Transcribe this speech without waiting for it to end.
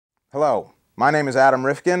Hello, my name is Adam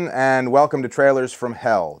Rifkin and welcome to Trailers from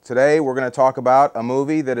Hell. Today we're going to talk about a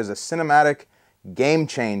movie that is a cinematic game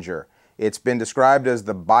changer. It's been described as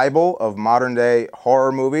the Bible of modern day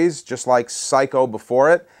horror movies, just like Psycho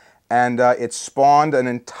before it, and it spawned an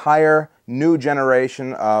entire new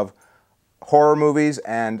generation of horror movies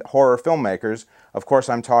and horror filmmakers. Of course,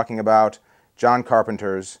 I'm talking about John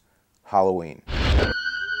Carpenter's Halloween.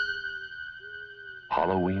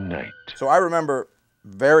 Halloween night. So I remember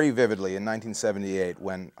very vividly in 1978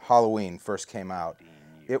 when Halloween first came out.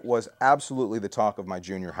 It was absolutely the talk of my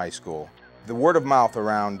junior high school. The word of mouth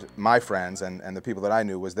around my friends and the people that I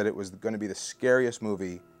knew was that it was going to be the scariest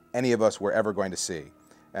movie any of us were ever going to see.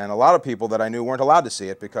 And a lot of people that I knew weren't allowed to see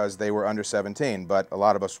it because they were under 17, but a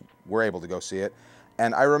lot of us were able to go see it.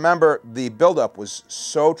 And I remember the buildup was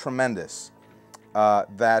so tremendous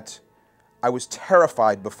that I was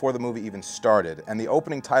terrified before the movie even started. And the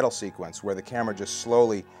opening title sequence where the camera just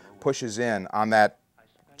slowly pushes in on that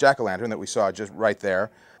jack-o'-lantern that we saw just right there,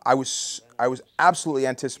 I was absolutely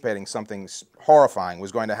anticipating something horrifying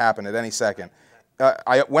was going to happen at any second.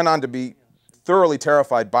 I went on to be thoroughly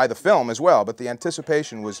terrified by the film as well, but the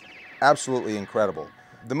anticipation was absolutely incredible.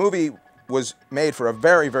 The movie was made for a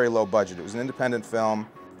very, very low budget. It was an independent film,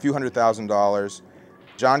 a few $100,000.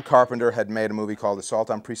 John Carpenter had made a movie called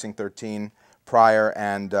Assault on Precinct 13 prior,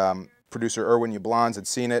 and producer Irwin Yablans had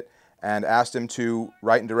seen it and asked him to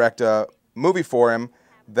write and direct a movie for him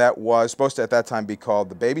that was supposed to at that time be called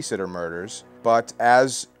The Babysitter Murders. But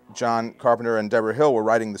as John Carpenter and Deborah Hill were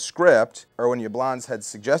writing the script, Irwin Yablans had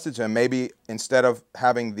suggested to him maybe instead of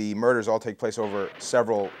having the murders all take place over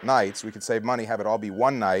several nights, we could save money, have it all be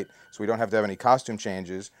one night so we don't have to have any costume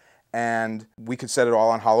changes, and we could set it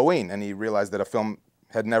all on Halloween. And he realized that a film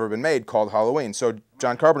had never been made called Halloween. So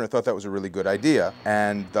John Carpenter thought that was a really good idea,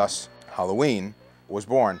 and thus Halloween was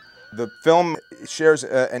born. The film shares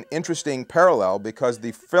an interesting parallel because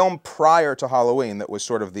the film prior to Halloween that was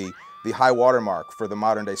sort of the high watermark for the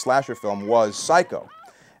modern day slasher film was Psycho.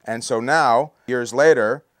 And so now, years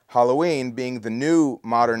later, Halloween being the new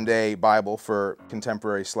modern day Bible for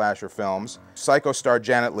contemporary slasher films, Psycho starred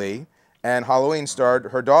Janet Leigh, and Halloween starred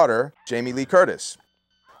her daughter, Jamie Lee Curtis.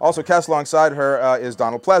 Also cast alongside her is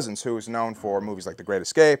Donald Pleasence, who is known for movies like The Great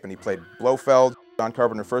Escape, and he played Blofeld. John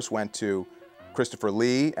Carpenter first went to Christopher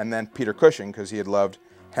Lee and then Peter Cushing because he had loved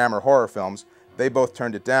Hammer horror films. They both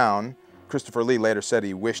turned it down. Christopher Lee later said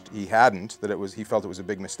he wished he hadn't, that he felt it was a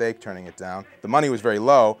big mistake turning it down. The money was very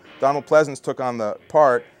low. Donald Pleasence took on the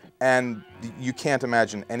part, and you can't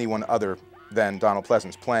imagine anyone other than Donald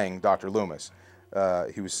Pleasence playing Dr. Loomis.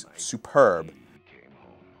 He was superb.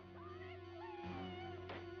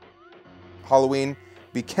 Halloween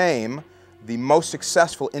became the most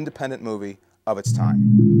successful independent movie of its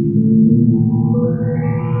time.